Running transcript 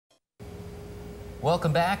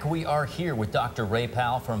Welcome back. We are here with Dr. Ray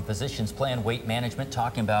Powell from Physicians Plan Weight Management,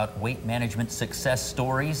 talking about weight management success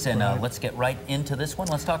stories. And let's get right into this one.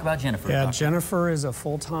 Let's talk about Jennifer. Yeah, Jennifer is a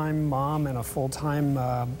full-time mom and a full-time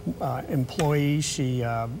employee. She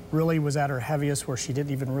really was at her heaviest where she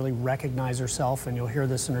didn't even really recognize herself, and you'll hear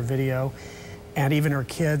this in her video. And even her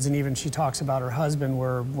kids, and even she talks about her husband,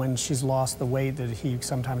 where when she's lost the weight that he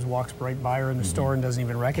sometimes walks right by her in the store and doesn't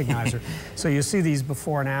even recognize her. So you see these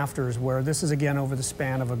before and afters where this is again over the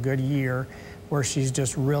span of a good year where she's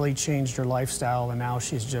just really changed her lifestyle, and now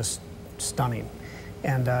she's just stunning.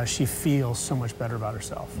 And she feels so much better about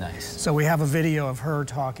herself. Nice. So we have a video of her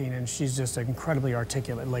talking, and she's just an incredibly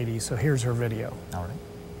articulate lady. So here's her video. All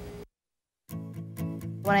right.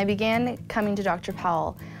 When I began coming to Dr.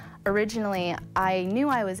 Powell, originally, I knew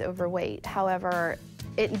I was overweight. However,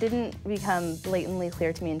 it didn't become blatantly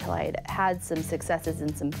clear to me until I had some successes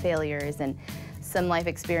and some failures and some life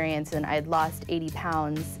experience, and I'd lost 80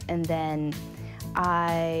 pounds, and then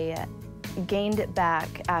I gained it back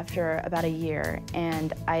after about a year,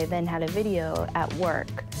 and I then had a video at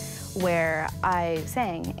work where I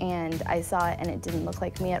sang, and I saw it, and it didn't look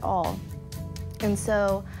like me at all. And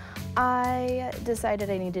so I decided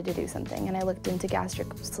I needed to do something, and I looked into gastric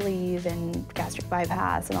sleeve and gastric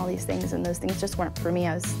bypass and all these things, and those things just weren't for me.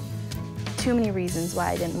 I was too many reasons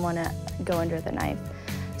why I didn't want to go under the knife.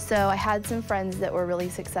 So I had some friends that were really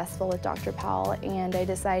successful with Dr. Powell, and I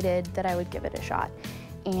decided that I would give it a shot.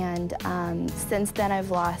 And since then I've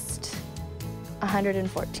lost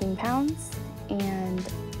 114 pounds, and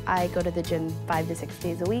I go to the gym 5 to 6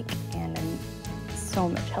 days a week, and I'm so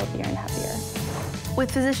much healthier and happier. With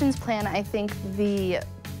Physicians Plan, I think the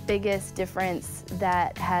biggest difference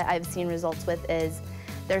that I've seen results with is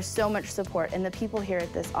there's so much support, and the people here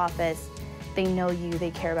at this office, they know you,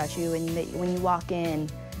 they care about you, and when you walk in,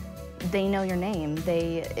 they know your name.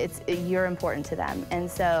 You're important to them. And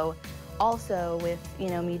so also with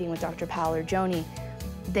meeting with Dr. Powell or Joni,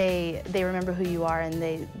 they remember who you are, and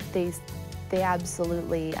they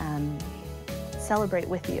absolutely celebrate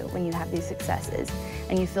with you when you have these successes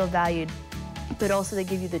and you feel valued. But also they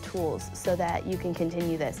give you the tools so that you can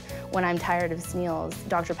continue this. When I'm tired of Sneals,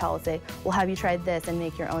 Dr. Powell will say, well, have you tried this, and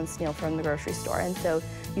make your own Sneal from the grocery store. And so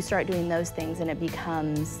you start doing those things, and it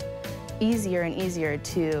becomes easier and easier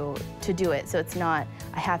to do it. So it's not,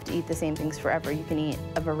 I have to eat the same things forever. You can eat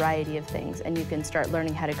a variety of things, and you can start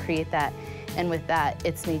learning how to create that. And with that,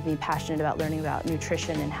 it's made me passionate about learning about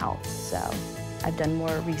nutrition and health. So I've done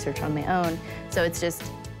more research on my own. So it's just,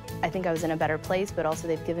 I think I was in a better place, but also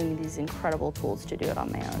they've given me these incredible tools to do it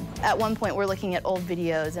on my own. At one point, we're looking at old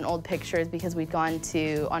videos and old pictures because we'd gone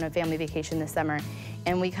on a family vacation this summer,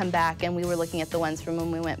 and we come back and we were looking at the ones from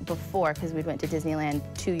when we went before, because we went to Disneyland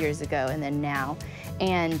 2 years ago and then now.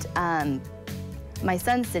 And my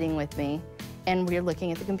son's sitting with me, and we're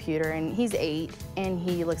looking at the computer, and he's 8, and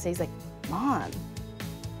he looks and he's like, Mom,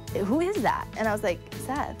 who is that? And I was like,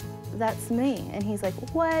 Seth, that's me. And he's like,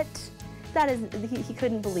 what? That is, he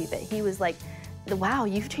couldn't believe it. He was like, wow,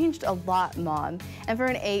 you've changed a lot, Mom. And for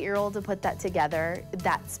an 8-year-old to put that together,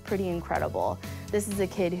 that's pretty incredible. This is a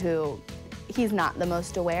kid who, he's not the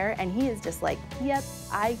most aware, and he is just like, yep,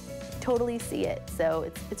 I totally see it. So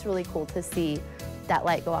it's really cool to see that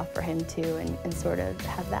light go off for him too, and sort of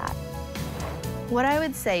have that. What I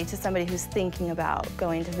would say to somebody who's thinking about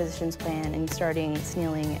going to Physicians Plan and starting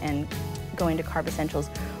Snealing and going to Carb Essentials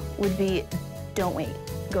would be, don't wait,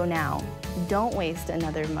 go now. Don't waste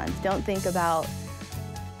another month. Don't think about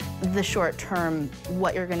the short term,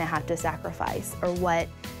 what you're gonna have to sacrifice or what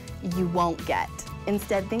you won't get.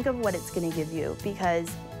 Instead, think of what it's gonna give you, because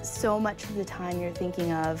so much of the time you're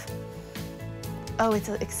thinking of, oh, it's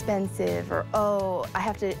expensive, or oh, I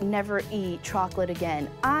have to never eat chocolate again.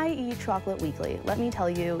 I eat chocolate weekly. Let me tell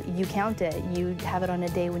you, you count it. You have it on a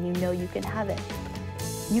day when you know you can have it.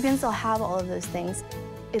 You can still have all of those things.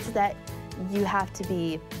 It's that you have to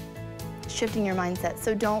be shifting your mindset.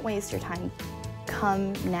 So don't waste your time.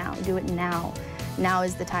 Come now, do it now. Now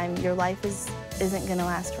is the time. Your life isn't gonna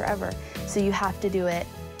last forever. So you have to do it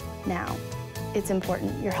now. It's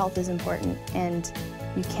important, your health is important, and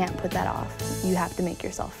you can't put that off. You have to make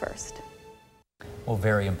yourself first. Well,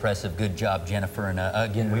 very impressive. Good job, Jennifer. And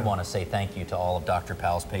again, we want to say thank you to all of Dr.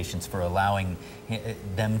 Powell's patients for allowing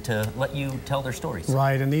them to let you tell their stories.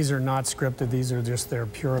 Right, and these are not scripted. These are just their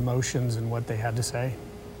pure emotions and what they had to say.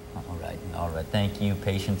 All right. Thank you,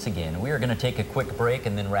 patients, again. We are going to take a quick break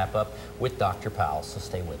and then wrap up with Dr. Powell, so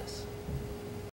stay with us.